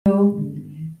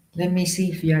Let me see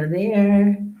if you're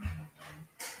there.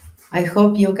 I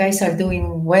hope you guys are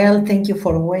doing well. Thank you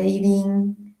for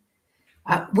waiting.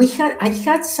 I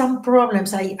had some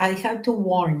problems. I had to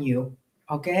warn you,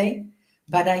 okay?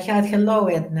 But hello,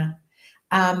 Edna.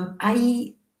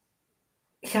 I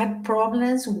had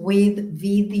problems with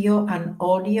video and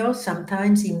audio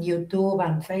sometimes in YouTube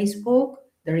and Facebook.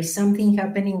 There is something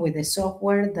happening with the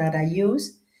software that I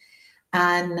use.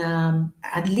 And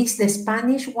at least the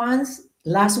Spanish ones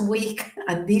last week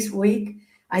and this week,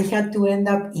 I had to end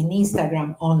up in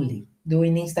Instagram only,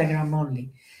 doing Instagram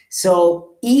only.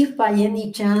 So if by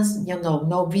any chance,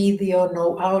 no video,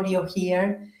 no audio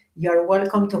here, you're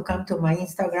welcome to come to my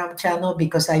Instagram channel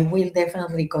because I will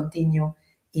definitely continue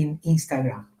in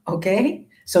Instagram. Okay?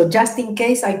 So just in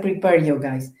case, I prepare you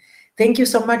guys. Thank you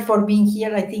so much for being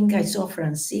here. I think I saw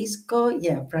Francisco.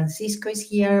 Yeah, Francisco is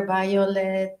here,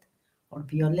 Violet or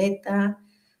Violeta,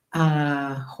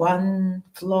 Juan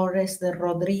Flores de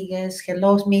Rodriguez.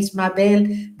 Hello, Miss Mabel.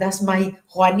 That's my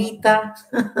Juanita.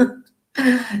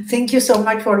 Thank you so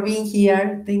much for being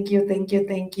here. Thank you, thank you,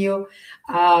 thank you.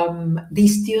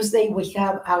 This Tuesday we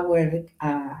have our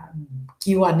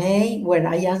Q&A where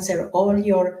I answer all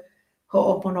your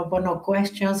Ho'oponopono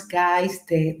questions. Guys,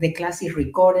 the class is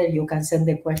recorded. You can send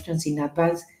the questions in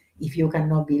advance if you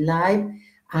cannot be live.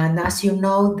 And as you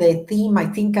know, the theme, I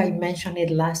think I mentioned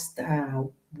it last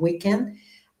weekend,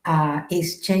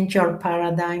 is change your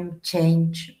paradigm,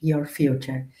 change your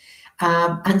future.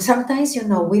 And sometimes,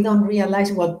 we don't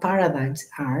realize what paradigms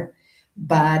are,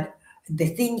 but the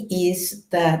thing is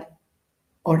that,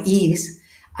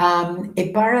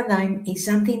 a paradigm is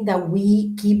something that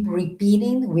we keep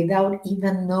repeating without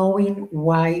even knowing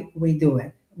why we do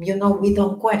it. We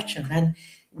don't question, and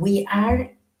we are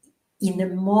in a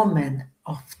moment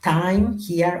of time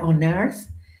here on earth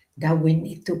that we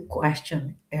need to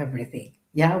question everything.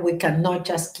 Yeah, we cannot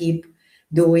just keep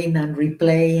doing and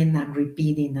replaying and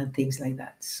repeating and things like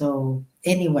that. So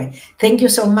anyway, thank you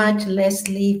so much,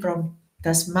 Leslie from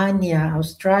Tasmania,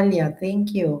 Australia.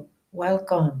 Thank you.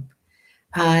 Welcome.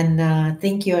 And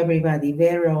thank you, everybody,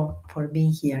 Vero, for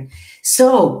being here.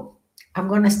 So I'm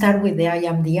going to start with the I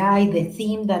am the I. The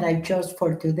theme that I chose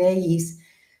for today is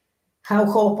how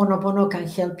Ho'oponopono can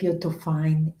help you to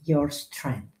find your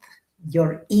strength,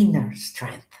 your inner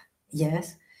strength.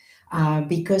 Yes,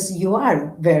 because you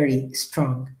are very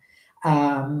strong,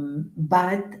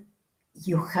 but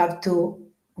you have to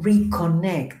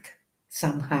reconnect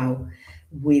somehow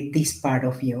with this part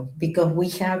of you because we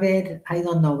have it, I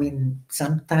don't know,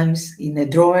 sometimes in a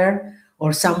drawer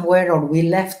or somewhere, or we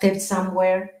left it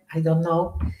somewhere, I don't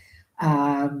know.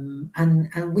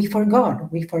 And we forgot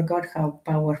how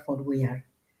powerful we are.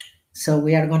 So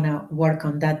we are going to work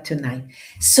on that tonight.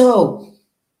 So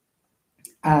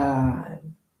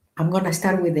I'm going to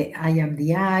start with the I am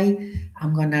the I.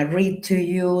 I'm going to read to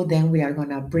you. Then we are going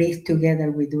to breathe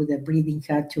together. We do the breathing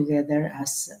heart together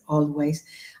as always.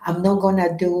 I'm not going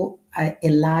to do a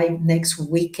live next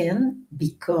weekend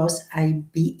because I'll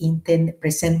be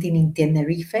presenting in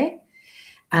Tenerife.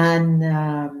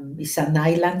 And it's an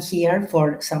island here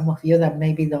for some of you that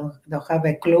maybe don't have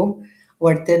a clue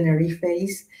where Tenerife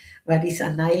is. But it's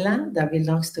an island that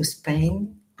belongs to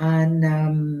Spain. And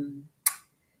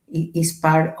it is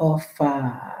part of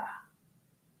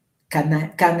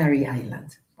Canary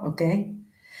Islands, okay?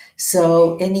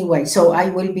 So anyway, so I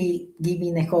will be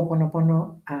giving a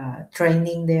Ho'oponopono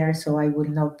training there, so I will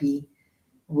not be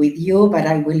with you, but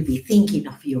I will be thinking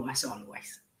of you as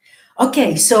always.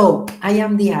 Okay, so I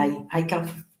am the I. I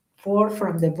come forth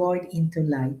from the void into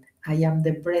light. I am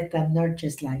the breath that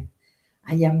nurtures life.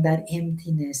 I am that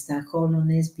emptiness, that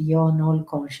hollowness beyond all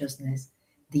consciousness,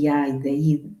 the I,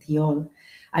 the it, the all.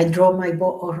 I draw my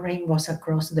bow of rainbows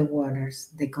across the waters,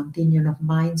 the continuum of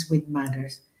minds with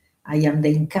matters. I am the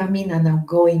incoming and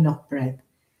outgoing of breath,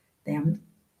 the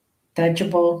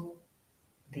untouchable,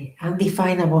 the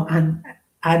undefinable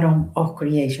atom of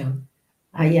creation.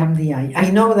 I am the I. I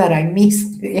know that I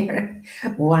missed there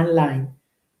one line,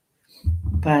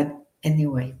 but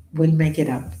anyway, we'll make it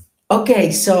up.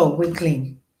 Okay, so we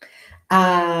clean.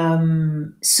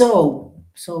 So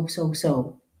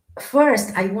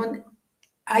first I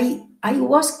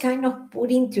was kind of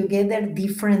putting together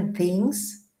different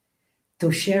things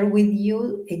to share with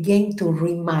you, again, to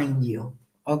remind you,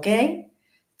 okay?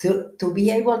 To be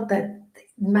able that,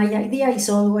 my idea is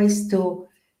always to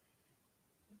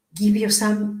give you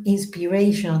some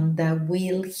inspiration that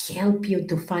will help you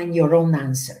to find your own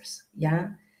answers, yeah?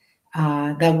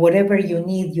 That whatever you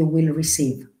need, you will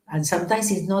receive. And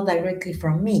sometimes it's not directly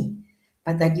from me,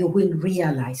 but that you will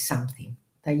realize something,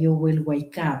 that you will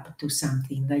wake up to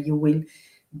something, that you will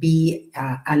be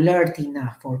alert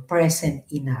enough or present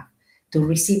enough to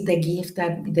receive the gift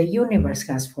that the universe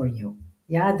has for you.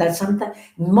 Yeah, that sometimes,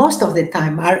 most of the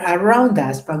time, are around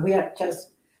us, but we are just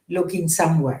looking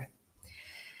somewhere.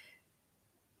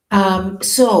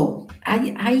 So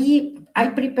I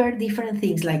prepare different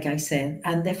things, like I said,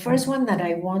 and the first one that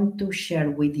I want to share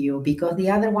with you, because the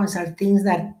other ones are things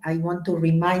that I want to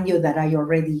remind you that I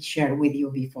already shared with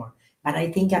you before, but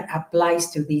I think it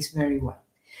applies to this very well.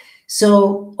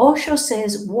 So Osho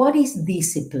says, what is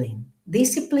discipline?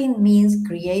 Discipline means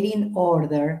creating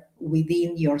order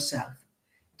within yourself,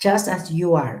 just as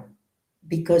you are,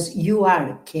 because you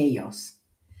are chaos.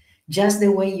 Just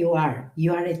the way you are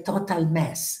a total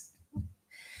mess.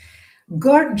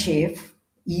 Gurdjieff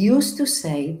used to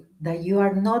say that you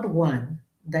are not one,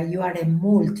 that you are a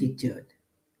multitude.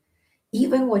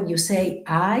 Even when you say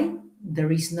I,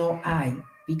 there is no I,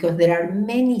 because there are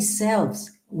many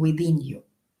selves within you.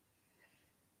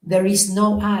 There is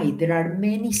no I, there are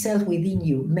many selves within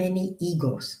you, many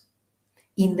egos.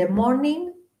 In the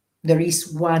morning, there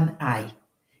is one I.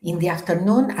 In the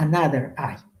afternoon, another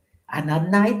I. And at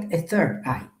night, a third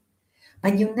I.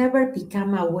 But you never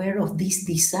become aware of this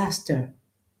disaster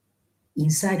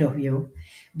inside of you,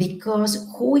 because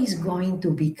who is going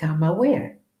to become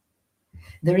aware?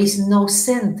 There is no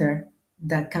center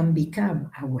that can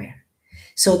become aware.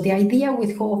 So the idea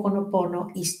with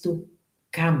Ho'oponopono is to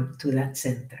come to that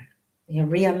center. You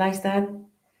realize that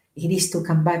it is to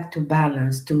come back to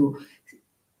balance, to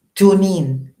tune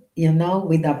in,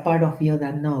 with a part of you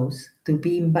that knows, to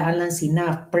be in balance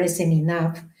enough, present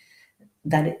enough,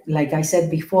 that, like I said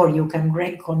before, you can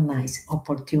recognize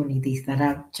opportunities that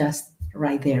are just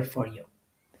right there for you.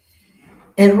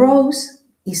 A rose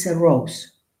is a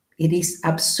rose. It is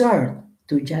absurd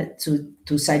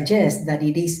to suggest that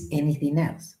it is anything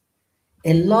else.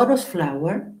 A lotus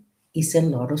flower is a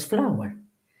lotus flower.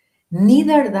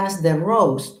 Neither does the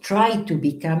rose try to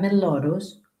become a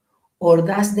lotus, or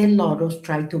does the lotus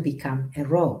try to become a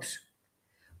rose.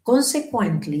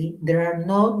 Consequently, there are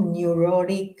no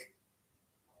neurotic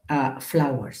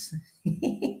flowers.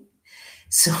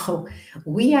 So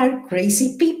we are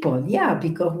crazy people, yeah,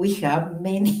 because we have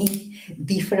many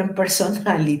different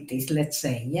personalities, let's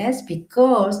say, yes,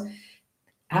 because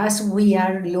as we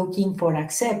are looking for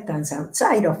acceptance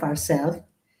outside of ourselves,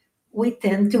 we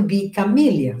tend to be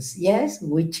chameleons, yes,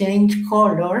 we change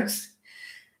colors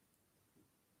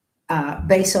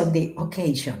based on the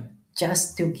occasion,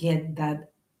 just to get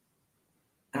that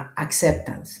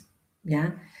acceptance,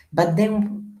 yeah. But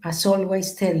then, as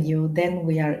always tell you, then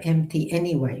we are empty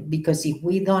anyway, because if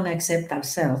we don't accept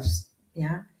ourselves,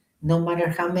 yeah, no matter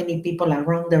how many people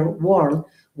around the world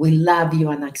will love you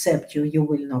and accept you, you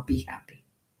will not be happy.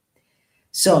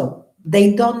 So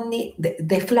they don't need,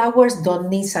 the flowers don't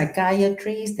need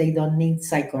psychiatrists, they don't need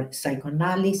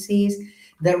psychoanalysis.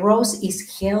 The rose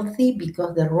is healthy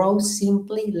because the rose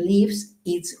simply lives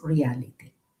its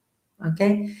reality.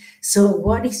 Okay, so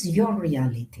what is your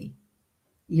reality?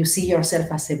 You see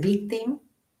yourself as a victim.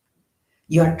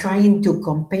 You are trying to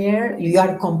compare, you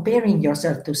are comparing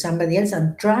yourself to somebody else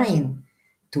and trying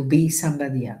to be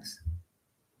somebody else.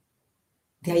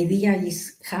 The idea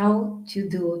is how to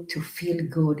do to feel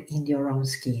good in your own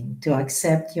skin, to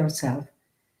accept yourself.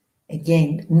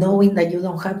 Again, knowing that you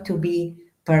don't have to be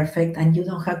perfect and you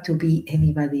don't have to be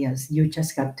anybody else. You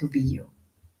just have to be you.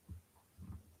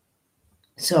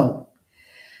 So,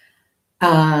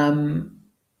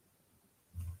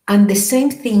 and the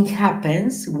same thing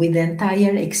happens with the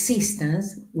entire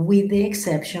existence, with the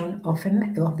exception of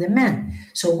the man.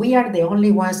 So we are the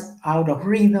only ones out of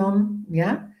rhythm,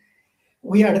 yeah?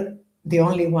 We are the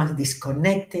only ones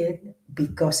disconnected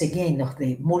because, again, of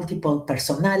the multiple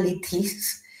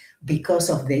personalities, because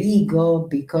of the ego,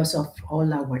 because of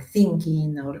all our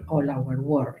thinking, or all our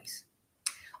worries.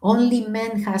 Only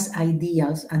man has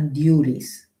ideals and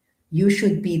duties. You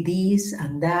should be this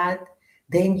and that.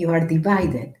 Then you are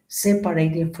divided,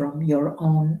 separated from your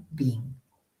own being.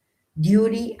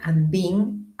 Duty and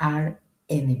being are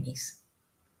enemies.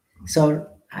 So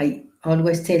I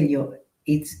always tell you,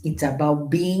 it's about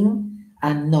being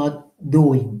and not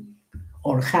doing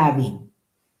or having.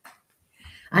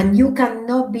 And you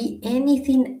cannot be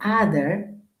anything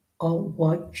other of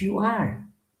what you are.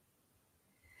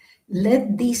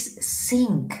 Let this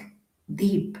sink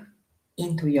deep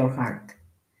into your heart.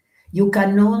 You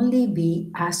can only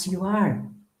be as you are,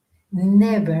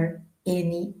 never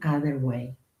any other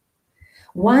way.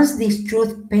 Once this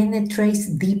truth penetrates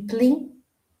deeply,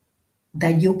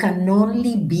 that you can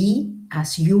only be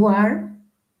as you are,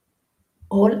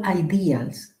 all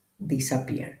ideals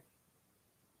disappear.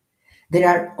 They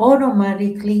are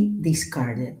automatically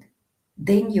discarded.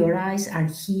 then your eyes are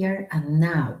here and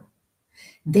now.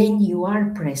 Then you are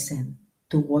present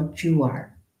to what you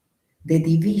are. The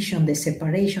division, the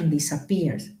separation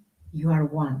disappears. You are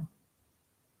one.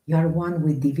 You are one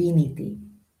with divinity.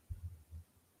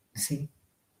 See?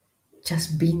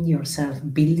 Just being yourself,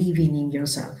 believing in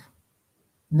yourself,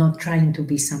 not trying to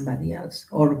be somebody else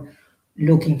or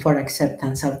looking for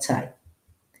acceptance outside.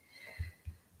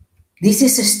 This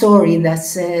is a story that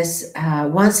says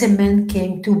once a man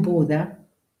came to Buddha,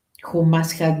 who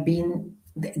must have been,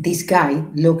 this guy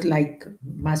looked like,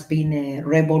 must be a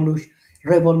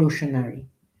revolutionary.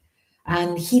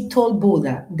 And he told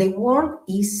Buddha, the world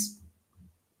is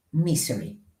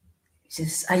misery. He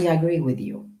says, I agree with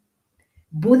you.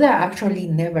 Buddha actually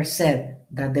never said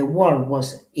that the world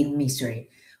was in misery.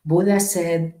 Buddha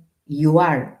said, you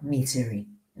are misery,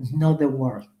 not the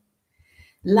world.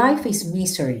 Life is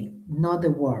misery, not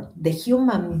the world. The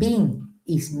human being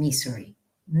is misery,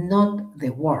 not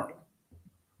the world.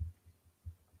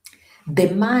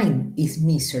 The mind is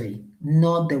misery,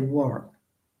 not the world.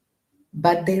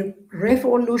 But the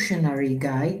revolutionary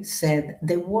guy said,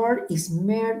 the world is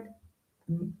mere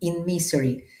in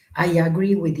misery. I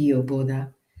agree with you,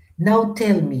 Buddha. Now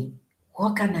tell me,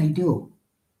 what can I do?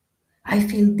 I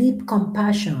feel deep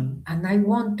compassion and I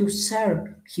want to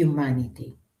serve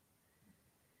humanity.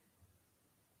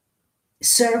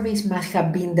 Service must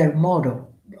have been their motto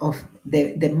of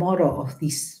the motto of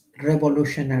this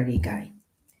revolutionary guy.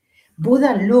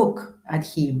 Buddha looked at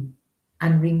him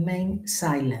and remained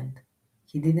silent.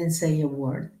 He didn't say a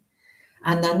word.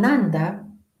 And Ananda,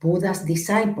 Buddha's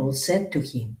disciple, said to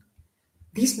him,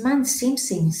 this man seems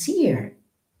sincere.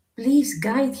 Please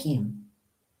guide him.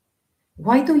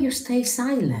 Why do you stay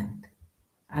silent?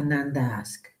 Ananda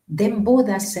asked. Then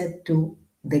Buddha said to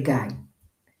the guy,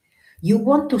 you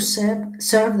want to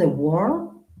serve the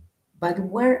world, but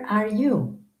where are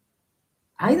you?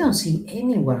 I don't see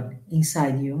anyone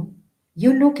inside you.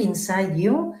 You look inside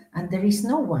you and there is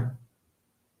no one.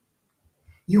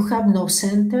 You have no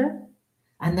center,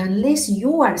 and unless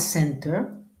you are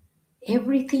center,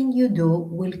 everything you do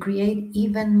will create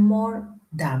even more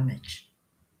damage.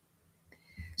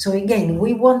 So again,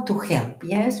 we want to help,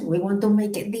 yes? We want to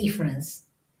make a difference.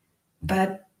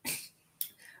 But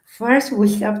first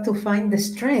we have to find the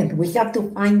strength. We have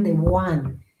to find the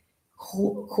one.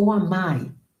 Who am I?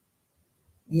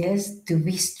 Yes, to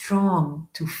be strong,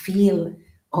 to feel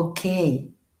okay.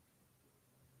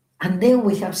 And then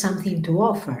we have something to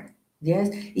offer. Yes,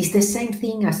 it's the same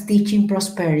thing as teaching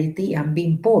prosperity and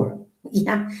being poor.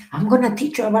 Yeah, I'm going to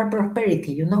teach you about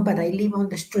prosperity, but I live on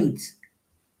the streets.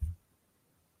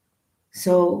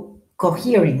 So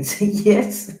coherence,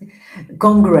 yes,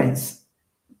 congruence,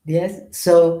 yes.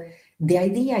 So the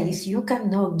idea is you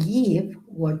cannot give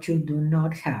what you do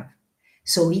not have.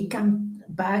 So it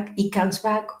comes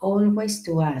back always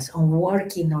to us on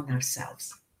working on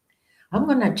ourselves. I'm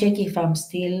gonna check if I'm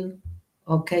still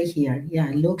okay here. Yeah,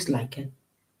 it looks like it.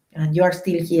 And you're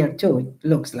still here too, it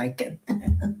looks like it.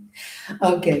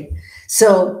 Okay,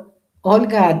 so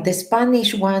Olga, the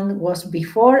Spanish one was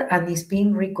before and it's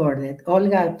being recorded.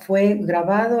 Olga, fue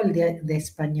grabado el de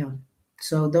español.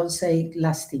 So don't say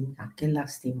lástima, qué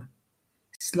lástima.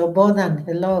 Slobodan,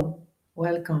 hello,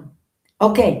 welcome.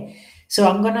 Okay, so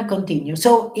I'm gonna continue.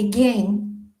 So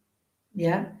again,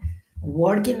 yeah,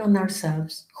 working on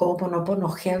ourselves,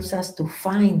 Ho'oponopono helps us to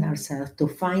find ourselves, to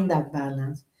find that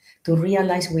balance, to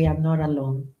realize we are not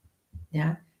alone,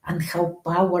 yeah, and how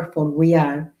powerful we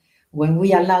are when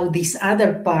we allow this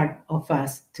other part of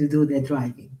us to do the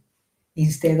driving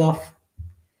instead of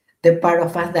the part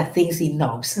of us that thinks it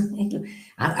knows.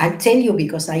 I tell you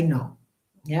because I know,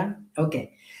 yeah,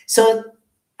 okay. So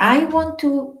I want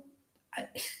to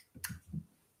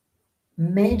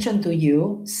mention to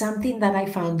you something that I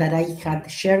found that I had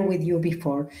shared with you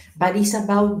before, but it's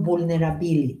about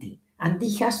vulnerability. And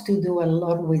this has to do a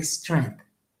lot with strength.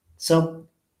 So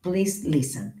please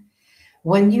listen.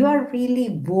 When you are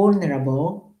really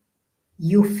vulnerable,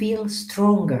 you feel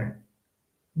stronger,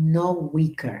 no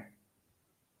weaker.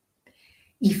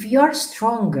 If you're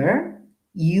stronger,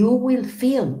 you will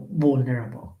feel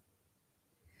vulnerable.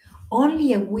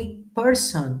 Only a weak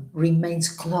person remains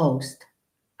closed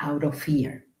out of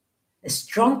fear. A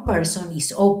strong person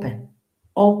is open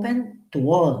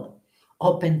to all,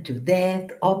 open to death,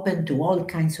 open to all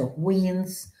kinds of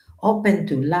winds, open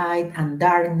to light and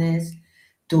darkness,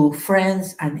 to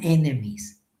friends and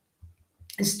enemies.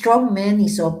 A strong man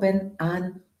is open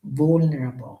and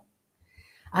vulnerable.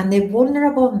 And a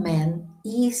vulnerable man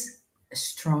is a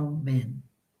strong man.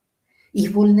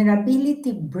 If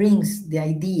vulnerability brings the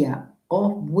idea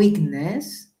of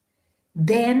weakness,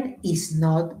 then it's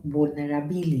not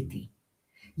vulnerability.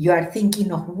 You are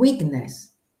thinking of weakness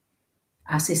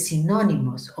as a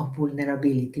synonymous of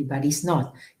vulnerability, but it's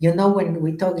not. You know, when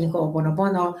we're talking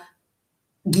Ho'oponopono,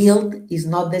 guilt is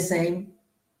not the same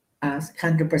as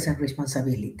 100%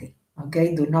 responsibility.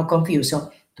 Okay, do not confuse.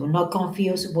 So do not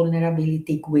confuse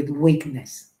vulnerability with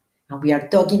weakness. And we are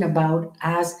talking about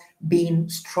us being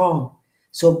strong.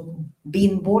 So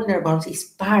being vulnerable is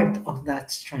part of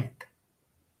that strength.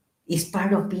 It's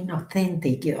part of being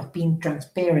authentic, of being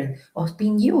transparent, of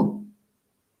being you.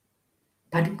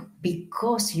 But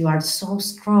because you are so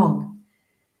strong,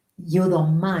 you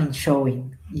don't mind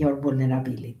showing your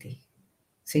vulnerability.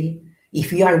 See?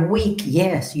 If you are weak,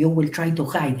 yes, you will try to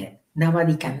hide it.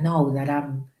 Nobody can know that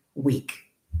I'm weak,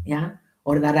 yeah?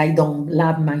 Or that I don't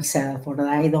love myself or that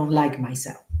I don't like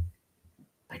myself.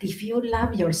 But if you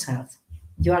love yourself,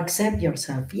 you accept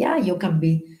yourself, yeah, you can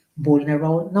be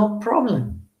vulnerable, no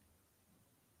problem.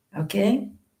 Okay?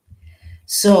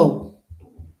 So,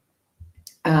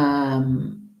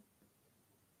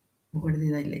 where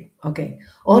did I leave? Okay.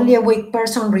 Only a weak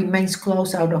person remains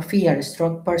closed out of fear. A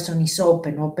strong person is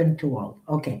open to all.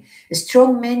 Okay. A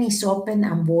strong man is open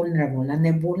and vulnerable, and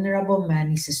a vulnerable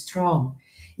man is strong.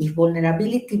 If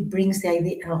vulnerability brings the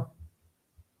idea,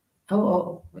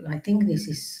 I think this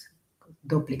is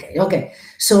duplicate. Okay.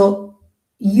 So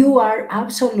you are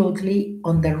absolutely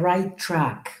on the right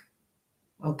track.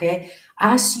 Okay.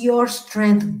 As your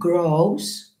strength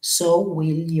grows, so will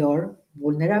your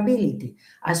vulnerability.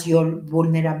 As your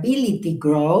vulnerability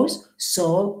grows,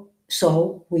 so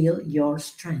will your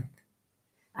strength.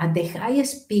 At the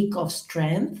highest peak of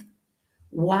strength,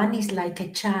 one is like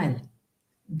a child,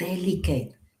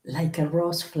 delicate, like a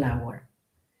rose flower.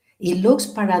 It looks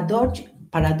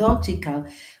paradoxical,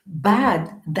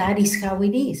 but that is how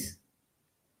it is.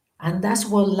 And that's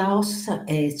what Lao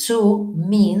Tzu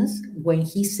means when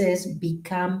he says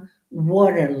become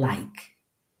water-like,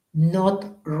 not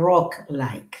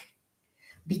rock-like.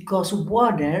 Because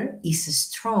water is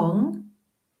strong,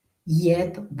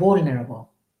 yet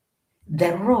vulnerable.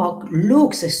 The rock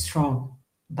looks strong,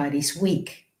 but is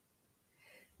weak.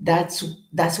 That's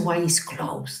why it's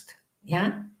closed.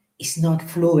 Yeah? It's not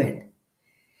fluid.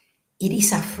 It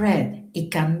is afraid.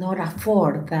 It cannot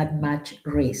afford that much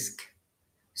risk.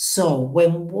 So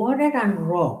when water and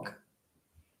rock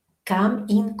come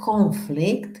in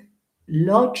conflict,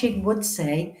 logic would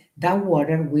say that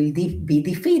water will be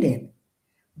defeated,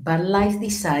 but life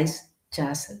decides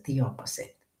just the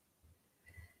opposite.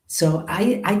 So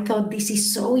I thought this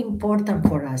is so important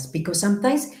for us because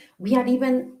sometimes we are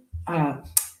even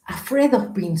afraid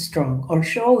of being strong or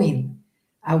showing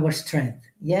our strength.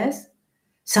 Yes?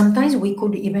 Sometimes we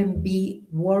could even be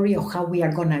worried of how we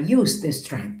are going to use the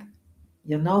strength,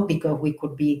 because we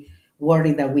could be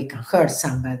worried that we can hurt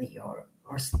somebody or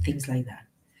things like that.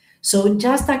 So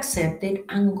just accept it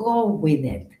and go with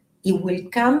it. It will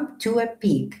come to a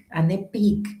peak, and a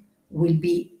peak will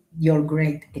be your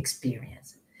great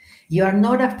experience. You are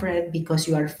not afraid because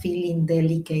you are feeling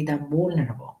delicate and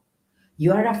vulnerable.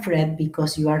 You are afraid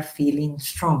because you are feeling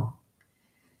strong.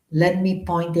 Let me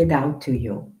point it out to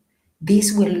you.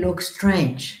 This will look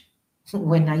strange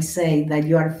when I say that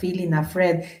you are feeling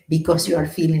afraid because you are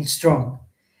feeling strong.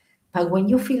 But when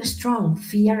you feel strong,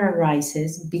 fear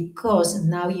arises because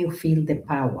now you feel the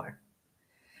power.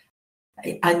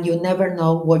 And you never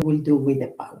know what you will do with the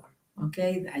power.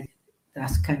 Okay?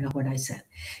 That's kind of what I said.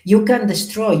 You can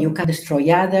destroy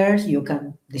others, you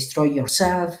can destroy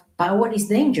yourself. Power is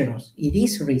dangerous. It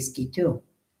is risky too.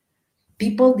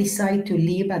 People decide to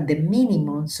live at the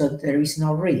minimum so there is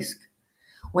no risk.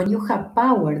 When you have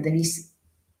power, there is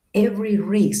every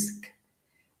risk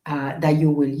that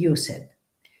you will use it.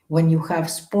 When you have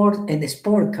the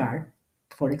sport car,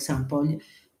 for example,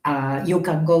 you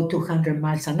can go 200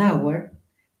 miles an hour.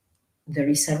 There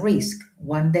is a risk.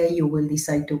 One day you will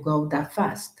decide to go that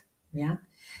fast. Yeah,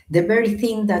 the very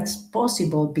thing that's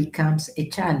possible becomes a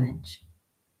challenge.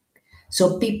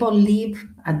 So people live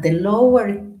at the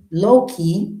low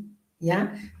key,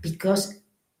 yeah, because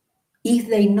if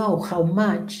they know how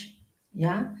much,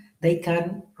 yeah, they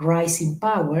can rise in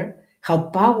power, how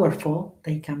powerful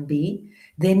they can be,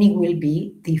 then it will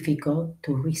be difficult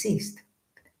to resist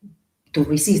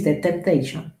the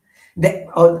temptation.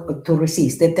 Or to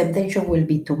resist. The temptation will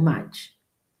be too much.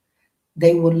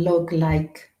 They would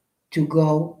like to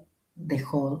go the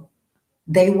whole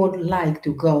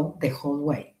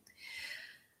way.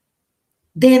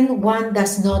 Then one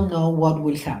does not know what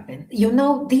will happen.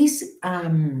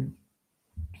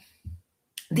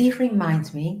 This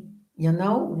reminds me,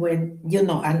 when,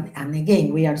 and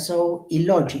again, we are so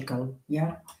illogical,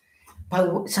 yeah?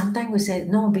 But sometimes we say,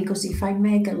 no, because if I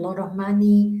make a lot of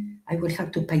money, I will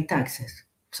have to pay taxes.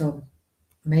 So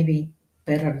maybe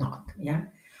better not, yeah?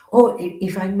 Or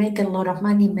if I make a lot of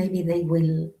money, maybe they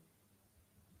will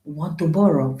want to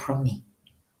borrow from me.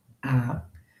 Uh,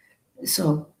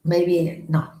 so maybe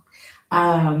no.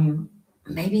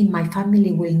 Maybe my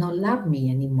family will not love me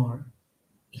anymore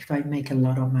if I make a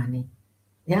lot of money.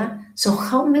 Yeah. So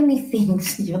how many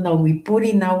things, we put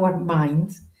in our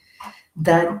minds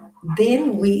that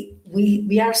then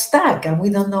we are stuck and we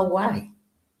don't know why.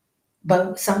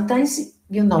 But sometimes,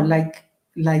 like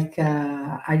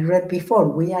I read before,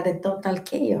 we are a total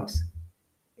chaos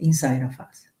inside of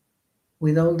us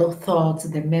with all those thoughts,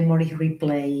 the memory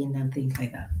replaying and things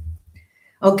like that.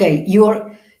 Okay,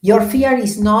 your fear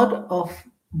is not of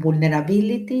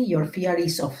vulnerability, your fear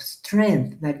is of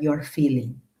strength that you're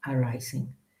feeling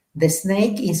arising. The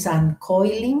snake is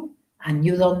uncoiling and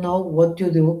you don't know what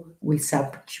to do with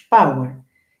such power.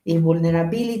 If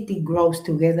vulnerability grows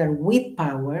together with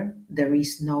power, there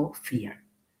is no fear.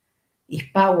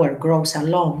 If power grows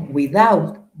along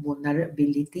without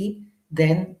vulnerability,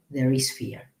 then there is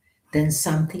fear. Then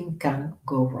something can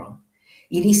go wrong.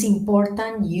 It is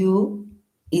important you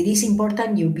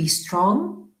be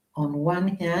strong on one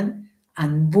hand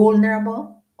and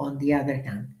vulnerable on the other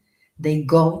hand. They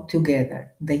go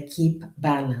together. They keep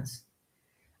balance.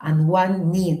 And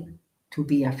one need to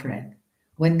be afraid.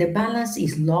 When the balance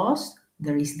is lost,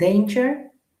 there is danger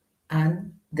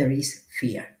and there is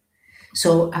fear.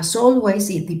 So as always,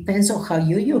 it depends on how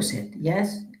you use it.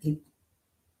 Yes,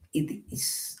 it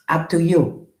is up to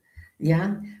you.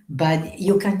 Yeah, but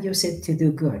you can use it to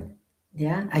do good.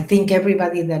 Yeah, I think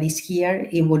everybody that is here,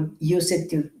 it would use it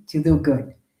to do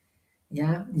good.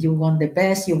 Yeah, you want the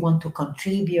best, you want to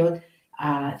contribute.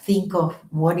 Think of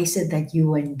what is it that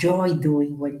you enjoy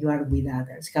doing when you are with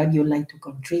others, how you like to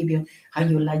contribute, how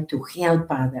you like to help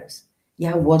others.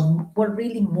 Yeah, what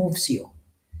really moves you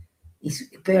is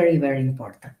very, very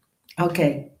important.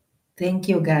 Okay, thank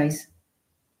you guys.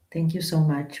 Thank you so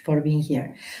much for being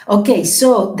here. Okay,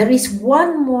 so there is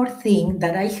one more thing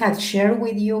that I had shared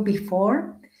with you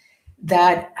before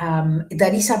that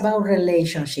is about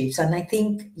relationships, and I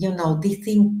think this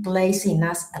thing plays in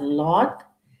us a lot.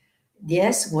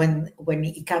 Yes, when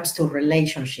it comes to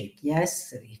relationship,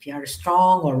 yes, if you are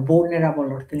strong or vulnerable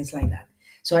or things like that.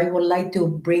 So I would like to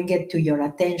bring it to your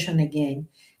attention again.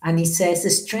 And it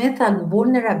says strength and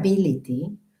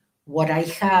vulnerability, what I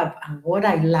have and what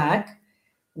I lack,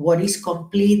 what is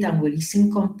complete and what is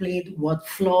incomplete, what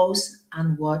flows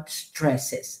and what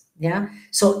stresses. Yeah.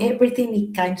 So everything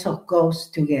it kind of goes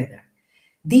together.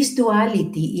 This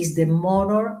duality is the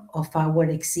motor of our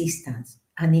existence,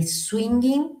 and its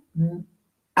swinging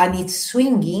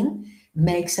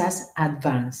makes us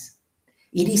advance.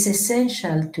 It is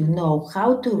essential to know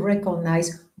how to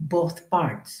recognize both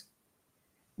parts.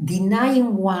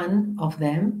 Denying one of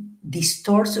them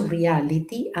distorts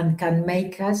reality and can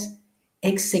make us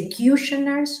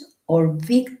executioners or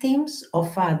victims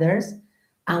of others,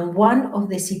 and one of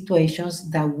the situations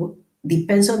that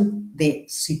depends on the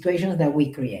situations that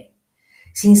we create.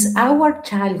 Since our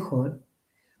childhood,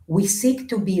 we seek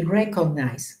to be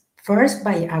recognized first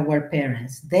by our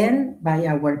parents, then by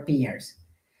our peers.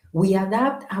 We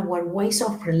adapt our ways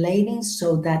of relating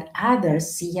so that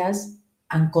others see us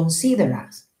and consider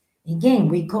us. Again,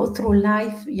 we go through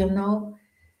life,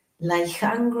 like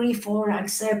hungry for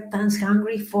acceptance,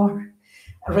 hungry for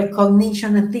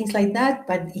recognition and things like that.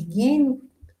 But again,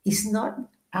 it's not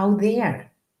out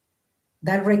there.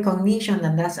 That recognition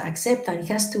and that acceptance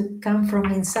has to come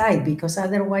from inside, because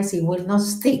otherwise it will not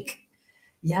stick.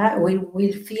 Yeah, we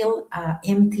will feel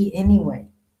empty anyway.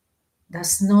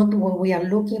 That's not what we are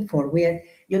looking for.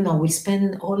 We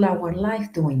spend all our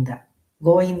life doing that,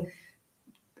 going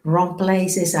wrong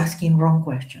places, asking wrong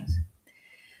questions.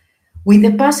 With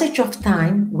the passage of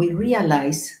time, we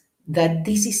realize that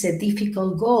this is a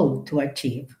difficult goal to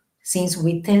achieve, since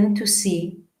we tend to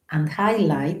see and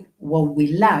highlight what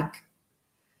we lack,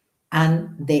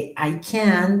 and the I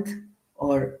can't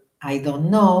or I don't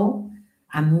know,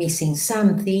 I'm missing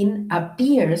something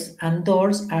appears and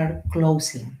doors are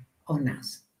closing on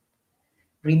us.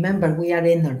 Remember, we are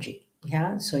energy.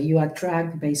 Yeah. So you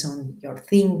attract based on your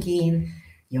thinking,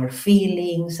 your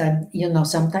feelings, and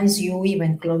sometimes you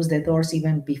even close the doors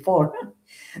even before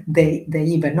they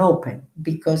even open,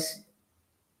 because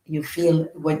you feel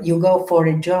when you go for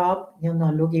a job,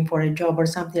 looking for a job or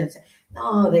something,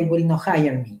 no, they will not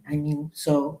hire me. I mean,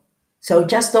 so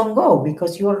just don't go,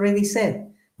 because you already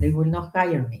said they will not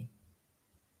hire me.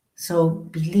 So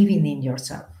believing in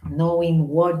yourself, knowing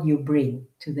what you bring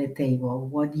to the table,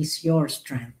 what is your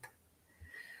strength.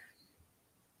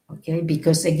 Okay,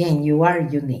 because again, you are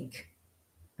unique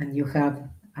and you have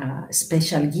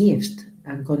special gifts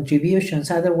and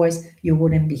contributions. Otherwise, you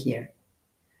wouldn't be here.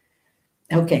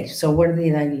 Okay, so where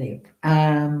did I live?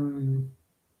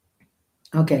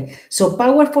 Okay, so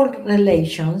powerful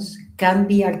relations can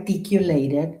be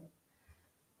articulated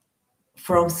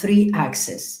from three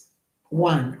axes.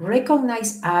 One,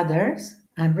 recognize others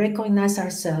and recognize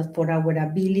ourselves for our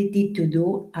ability to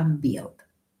do and build.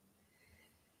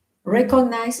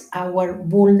 Recognize our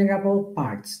vulnerable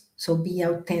parts. So be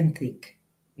authentic.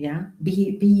 Yeah,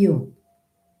 be you.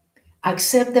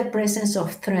 Accept the presence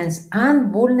of strengths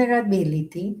and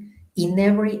vulnerability in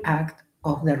every act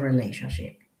of the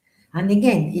relationship. And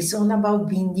again, it's all about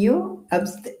being you.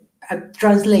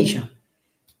 Translation.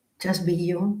 Just be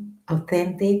you,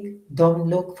 authentic. Don't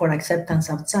look for acceptance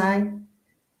outside.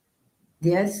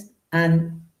 Yes,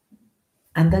 and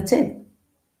that's it.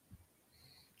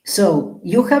 So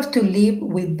you have to live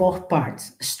with both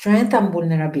parts, strength and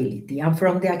vulnerability. And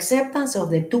from the acceptance of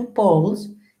the two poles,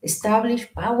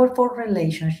 establish powerful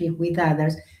relationship with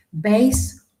others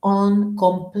based on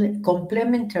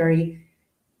complementarity,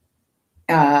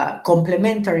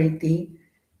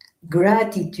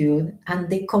 gratitude, and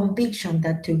the conviction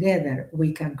that together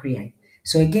we can create.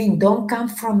 So again, don't come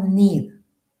from need.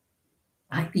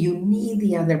 You need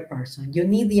the other person. You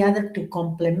need the other to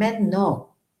complement. No.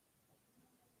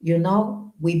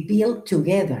 We build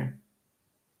together.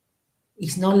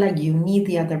 It's not like you need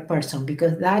the other person,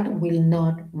 because that will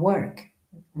not work.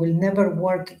 Will never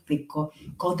work, the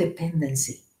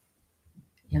codependency.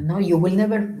 You will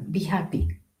never be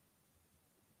happy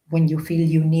when you feel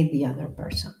you need the other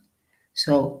person.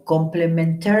 So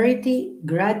complementarity,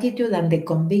 gratitude, and the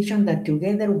conviction that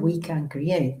together we can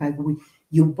create, but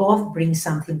you both bring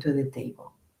something to the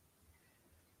table.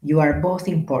 You are both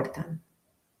important.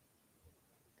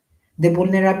 The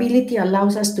vulnerability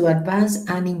allows us to advance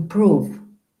and improve.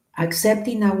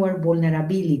 Accepting our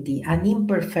vulnerability and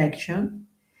imperfection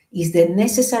is the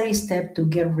necessary step to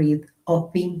get rid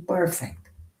of being perfect,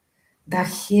 that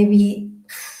heavy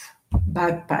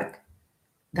backpack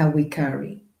that we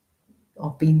carry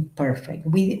of being perfect.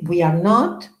 We are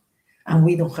not, and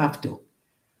we don't have to.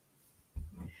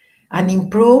 And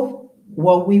improve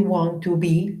what we want to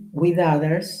be with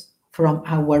others from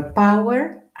our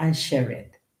power and share it.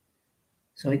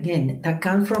 So again, that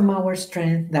comes from our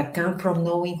strength, that comes from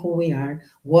knowing who we are,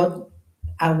 what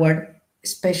our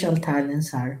special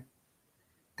talents are.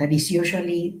 That is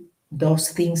usually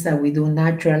those things that we do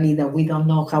naturally, that we don't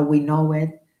know how we know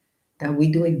it, that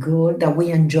we do it good, that we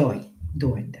enjoy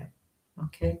doing them.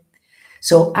 Okay?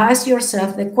 So ask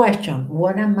yourself the question,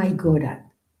 what am I good at?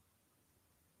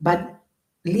 But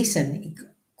listen, it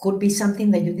could be something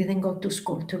that you didn't go to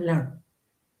school to learn.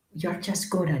 You're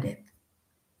just good at it.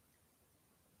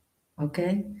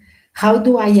 Okay? How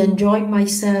do I enjoy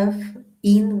myself?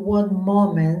 In what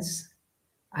moments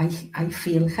I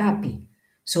feel happy?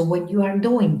 So when you are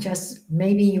doing, just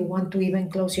maybe you want to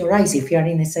even close your eyes if you are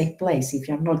in a safe place, if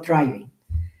you're not driving.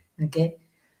 Okay?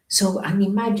 So, and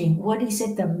imagine, what is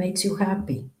it that makes you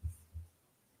happy?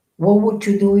 What would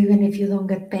you do even if you don't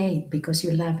get paid because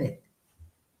you love it?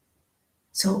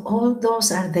 So all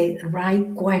those are the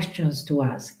right questions to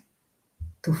ask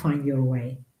to find your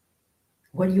way.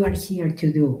 What you are here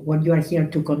to do, what you are here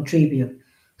to contribute,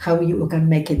 how you can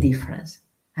make a difference.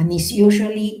 And it's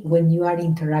usually when you are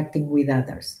interacting with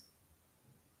others,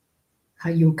 how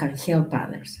you can help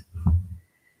others.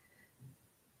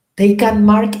 They can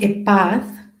mark a path,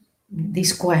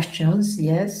 these questions,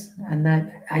 yes, and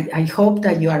I hope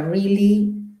that you are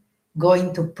really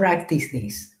going to practice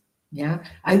this. Yeah,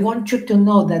 I want you to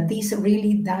know that this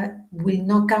really that will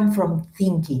not come from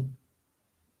thinking.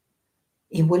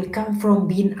 It will come from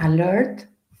being alert.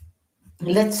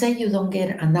 Let's say you don't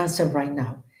get an answer right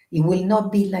now. It will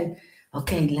not be like,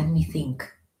 okay, let me think.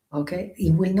 Okay,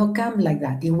 it will not come like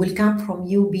that. It will come from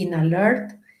you being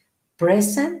alert,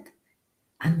 present,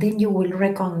 and then you will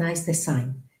recognize the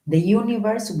sign. The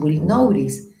universe will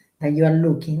notice that you are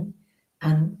looking,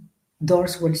 and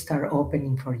doors will start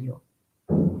opening for you.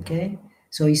 Okay,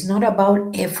 so it's not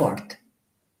about effort.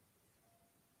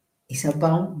 It's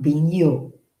about being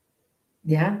you.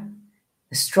 Yeah,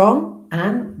 strong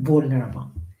and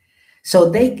vulnerable. So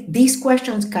these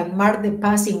questions can mark the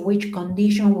path in which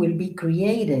condition will be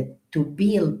created to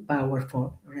build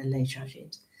powerful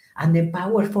relationships and the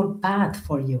powerful path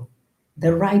for you,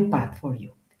 the right path for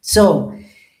you. So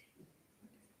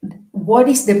what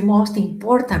is the most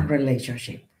important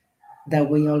relationship that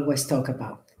we always talk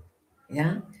about?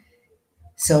 Yeah.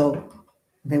 So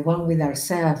the one with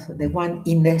ourselves, the one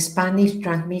in the Spanish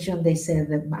transmission, they said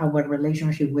that our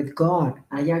relationship with God.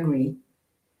 I agree.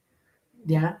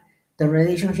 Yeah. The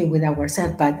relationship with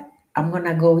ourselves, but I'm going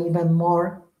to go even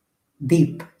more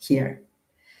deep here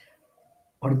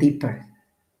or deeper,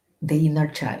 the inner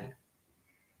child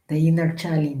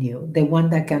in you, the one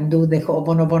that can do the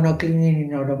Ho'oponopono cleaning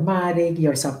in automatic,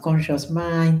 your subconscious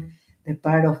mind, the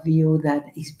part of you that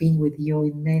is been with you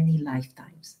in many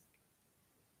lifetimes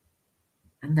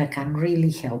and that can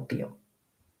really help you.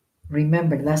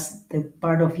 Remember, that's the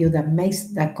part of you that makes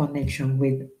that connection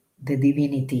with the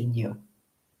divinity in you.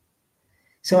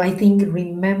 So I think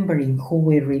remembering who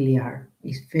we really are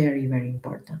is very, very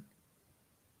important.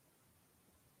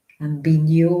 And being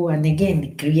you, and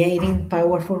again, creating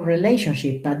powerful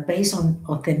relationship, but based on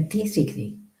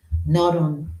authenticity, not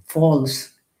on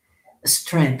false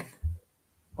strength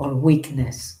or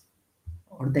weakness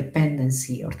or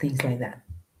dependency or things like that.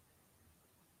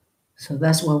 So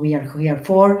that's what we are here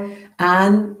for.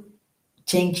 And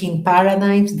changing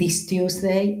paradigms this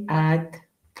Tuesday at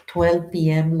 12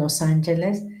 p.m. Los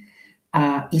Angeles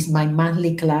is my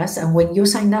monthly class. And when you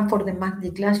sign up for the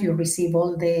monthly class, you receive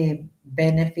all the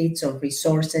benefits or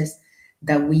resources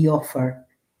that we offer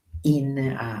in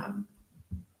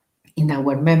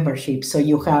our membership. So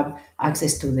you have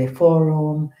access to the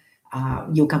forum.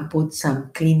 You can put some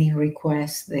cleaning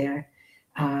requests there.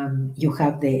 You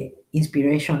have the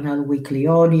inspirational weekly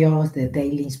audios, the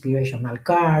daily inspirational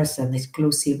cards, an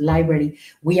exclusive library.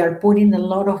 We are putting a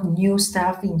lot of new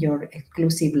stuff in your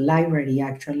exclusive library,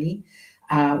 actually.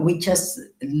 We just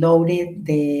loaded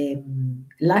the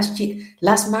last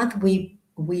month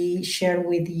we shared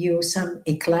with you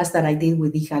a class that I did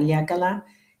with Ihaliakala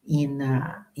in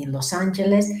Los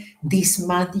Angeles. This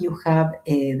month you have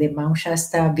the Mount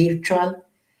Shasta virtual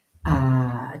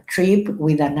trip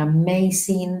with an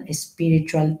amazing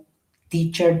spiritual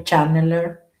teacher,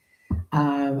 channeler,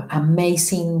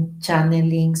 amazing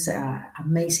channelings,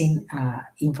 amazing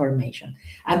information.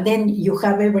 And then you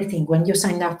have everything when you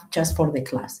sign up just for the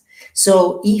class.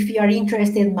 So if you are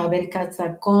interested,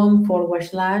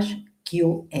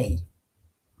 mabelkatz.com/QA.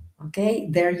 Okay,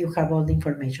 there you have all the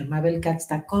information,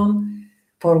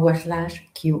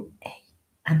 mabelkatz.com/QA.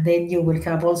 And then you will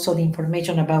have also the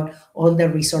information about all the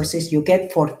resources you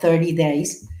get for 30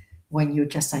 days when you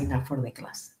just sign up for the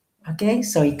class. Okay,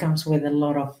 so it comes with a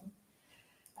lot of,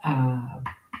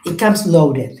 it comes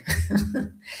loaded.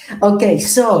 Okay,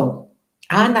 so,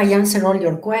 and I answer all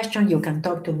your questions. You can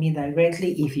talk to me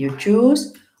directly if you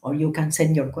choose, or you can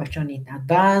send your question in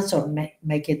advance or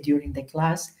make it during the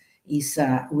class.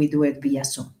 We do it via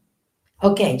Zoom.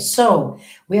 Okay, so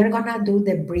we are gonna do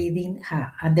the breathing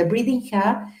ha, and the breathing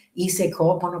ha is a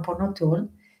Ho'oponopono tool.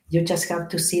 You just have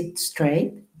to sit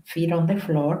straight, feet on the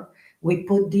floor. We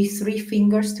put these three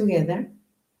fingers together,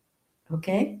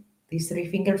 okay? These three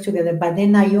fingers together, but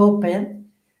then I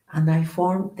open and I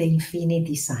form the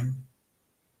infinity sign,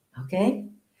 okay?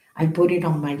 I put it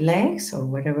on my legs or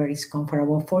wherever is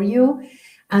comfortable for you.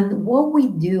 And what we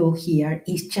do here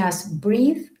is just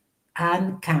breathe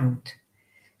and count.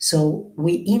 So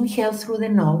we inhale through the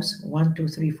nose, 1, 2,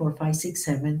 3, 4, 5, 6,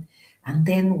 7, and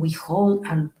then we hold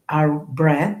our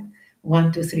breath,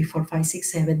 1, 2, 3, 4, 5,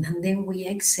 6, 7, and then we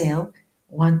exhale,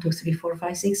 1, 2, 3, 4,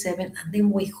 5, 6, 7, and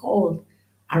then we hold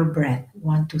our breath,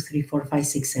 1, 2, 3, 4, 5,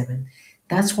 6, 7.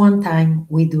 That's one time.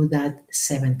 We do that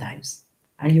 7 times.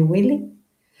 Are you willing?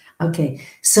 Okay,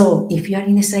 so if you are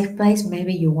in a safe place,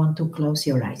 maybe you want to close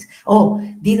your eyes. Oh,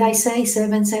 did I say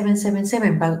 7, 7, 7,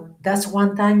 7? But that's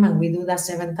one time and we do that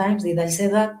 7 times. Did I say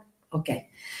that? Okay.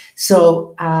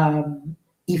 So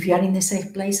if you are in a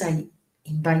safe place, I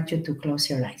invite you to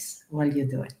close your eyes while you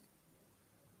do it.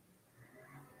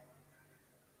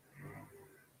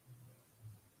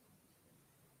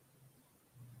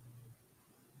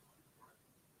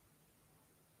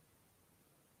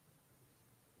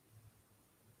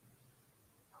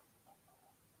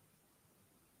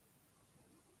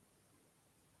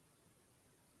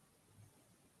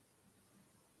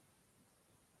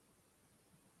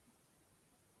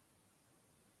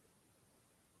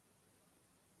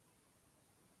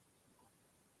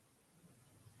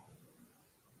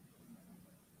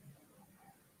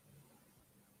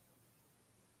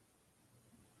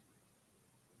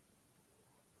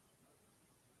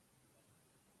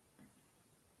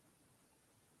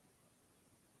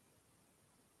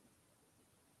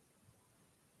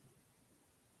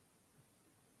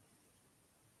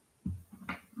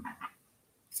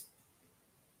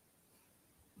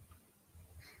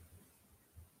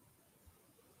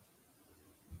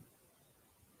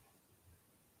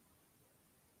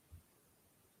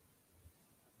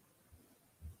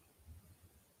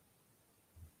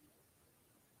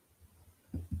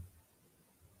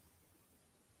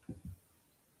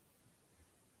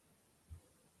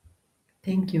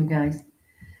 Thank you, guys.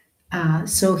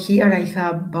 So here I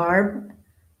have Barb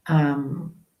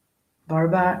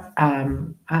Barbara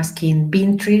asking,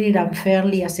 being treated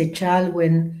unfairly as a child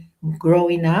when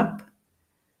growing up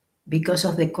because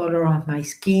of the color of my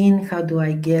skin. How do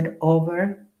I get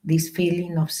over this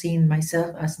feeling of seeing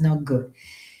myself as not good?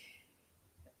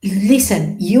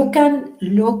 Listen, you can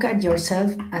look at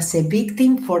yourself as a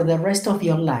victim for the rest of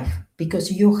your life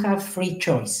because you have free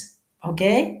choice,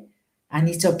 okay? And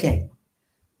it's okay.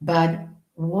 But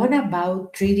what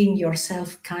about treating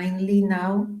yourself kindly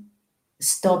now?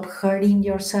 Stop hurting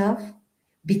yourself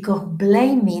because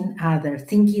blaming others,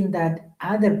 thinking that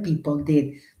other people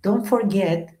did. Don't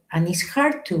forget, and it's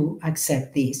hard to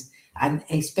accept this, and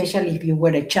especially if you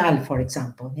were a child, for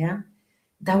example, yeah,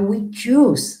 that we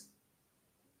choose.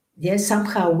 Yes,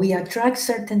 somehow we attract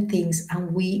certain things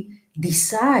and we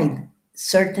decide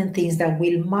certain things that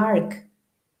will mark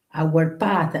our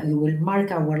path, that it will mark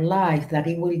our life, that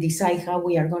it will decide how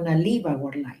we are going to live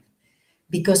our life.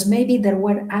 Because maybe there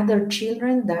were other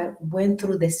children that went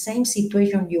through the same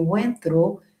situation you went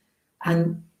through,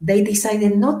 and they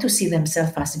decided not to see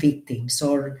themselves as victims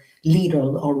or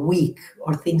little or weak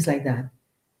or things like that.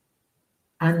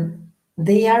 And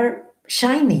they are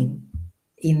shining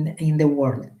in the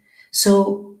world.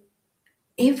 So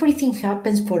everything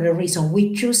happens for a reason.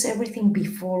 We choose everything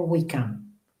before we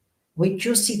come. We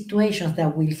choose situations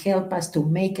that will help us to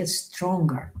make us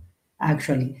stronger,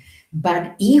 actually.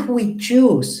 But if we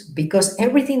choose, because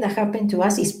everything that happened to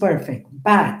us is perfect,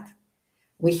 but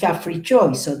we have free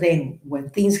choice. So then when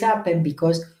things happen,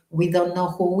 because we don't know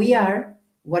who we are,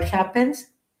 what happens?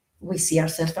 We see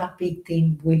ourselves as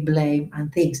victim, we blame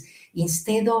and things,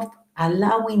 instead of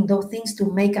allowing those things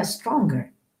to make us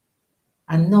stronger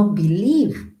and not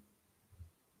believe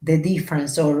the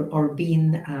difference or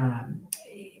being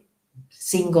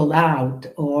singled out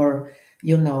or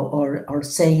or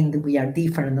saying that we are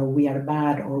different or we are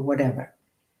bad or whatever.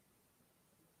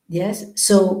 Yes,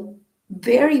 so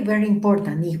very, very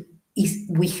important. If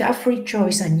we have free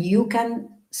choice and you can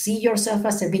see yourself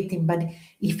as a victim, but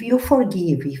if you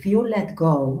forgive, if you let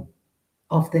go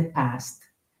of the past,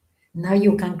 now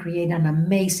you can create an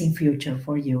amazing future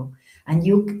for you. And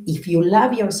you, if you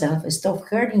love yourself, stop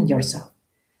hurting yourself.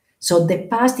 So the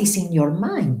past is in your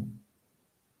mind.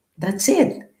 That's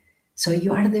it. So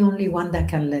you are the only one that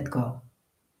can let go.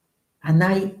 And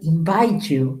I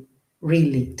invite you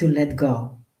really to let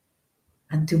go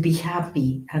and to be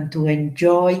happy and to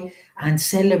enjoy and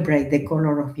celebrate the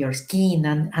color of your skin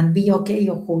and be okay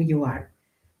of who you are.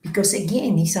 Because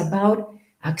again, it's about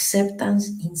acceptance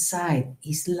inside,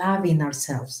 it's loving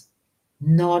ourselves,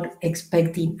 not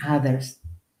expecting others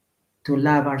to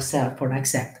love ourselves or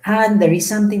accept. And there is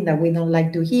something that we don't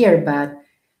like to hear, but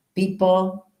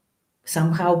people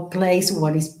somehow place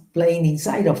what is playing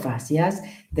inside of us. Yes,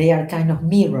 they are kind of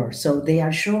mirrors, so they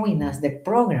are showing us the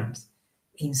programs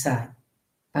inside,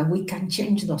 but we can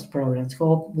change those programs.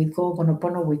 With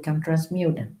Ho'oponopono, we can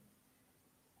transmute them,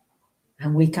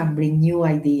 and we can bring new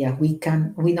ideas. We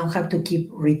don't have to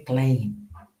keep replaying,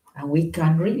 and we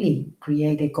can really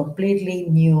create a completely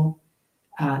new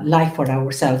life for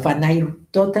ourselves. And I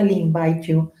totally invite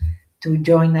you to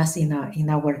join us in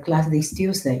our class this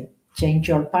Tuesday. Change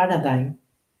your paradigm,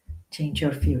 change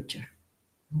your future.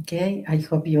 Okay, I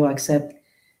hope you accept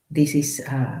this is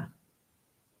an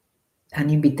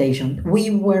invitation.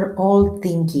 We were all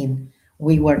thinking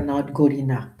we were not good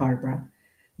enough, Barbara,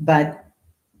 but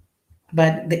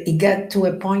it got to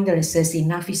a point that it says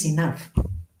enough is enough.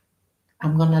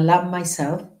 I'm gonna love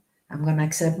myself. I'm gonna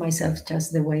accept myself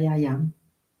just the way I am,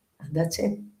 and that's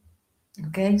it.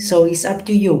 Okay, so it's up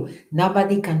to you.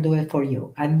 Nobody can do it for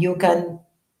you, and you can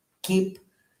keep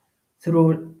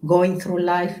through going through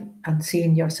life and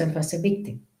seeing yourself as a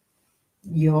victim.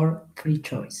 Your free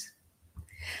choice.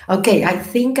 Okay, I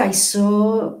think I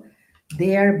saw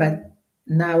there, but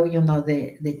now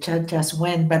the chat just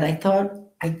went. But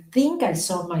I think I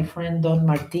saw my friend Don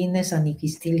Martinez, and if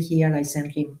he's still here, I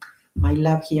sent him my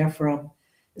love here from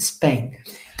Spain.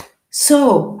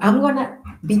 So I'm gonna,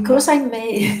 because I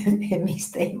made a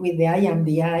mistake with the I am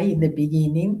the I in the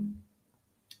beginning,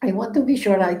 I want to be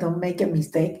sure I don't make a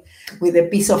mistake with a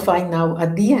piece of I now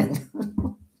at the end.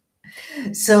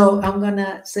 So I'm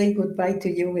gonna say goodbye to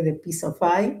you with a piece of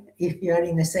I. If you are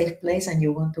in a safe place and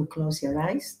you want to close your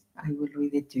eyes, I will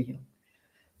read it to you.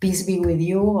 Peace be with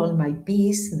you, all my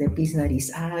peace, the peace that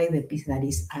is I, the peace that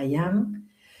is I am,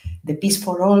 the peace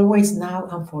for always, now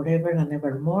and forever and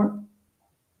evermore.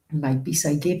 My peace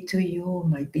I give to you,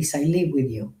 my peace I live with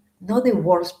you. Not the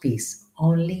world's peace,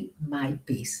 only my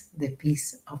peace, the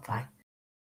peace of I.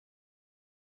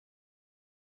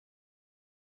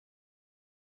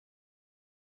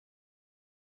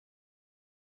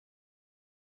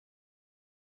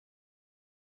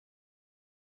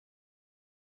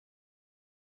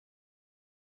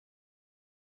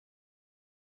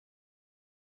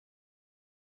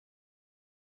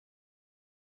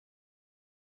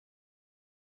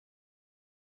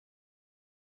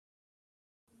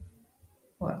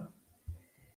 Well,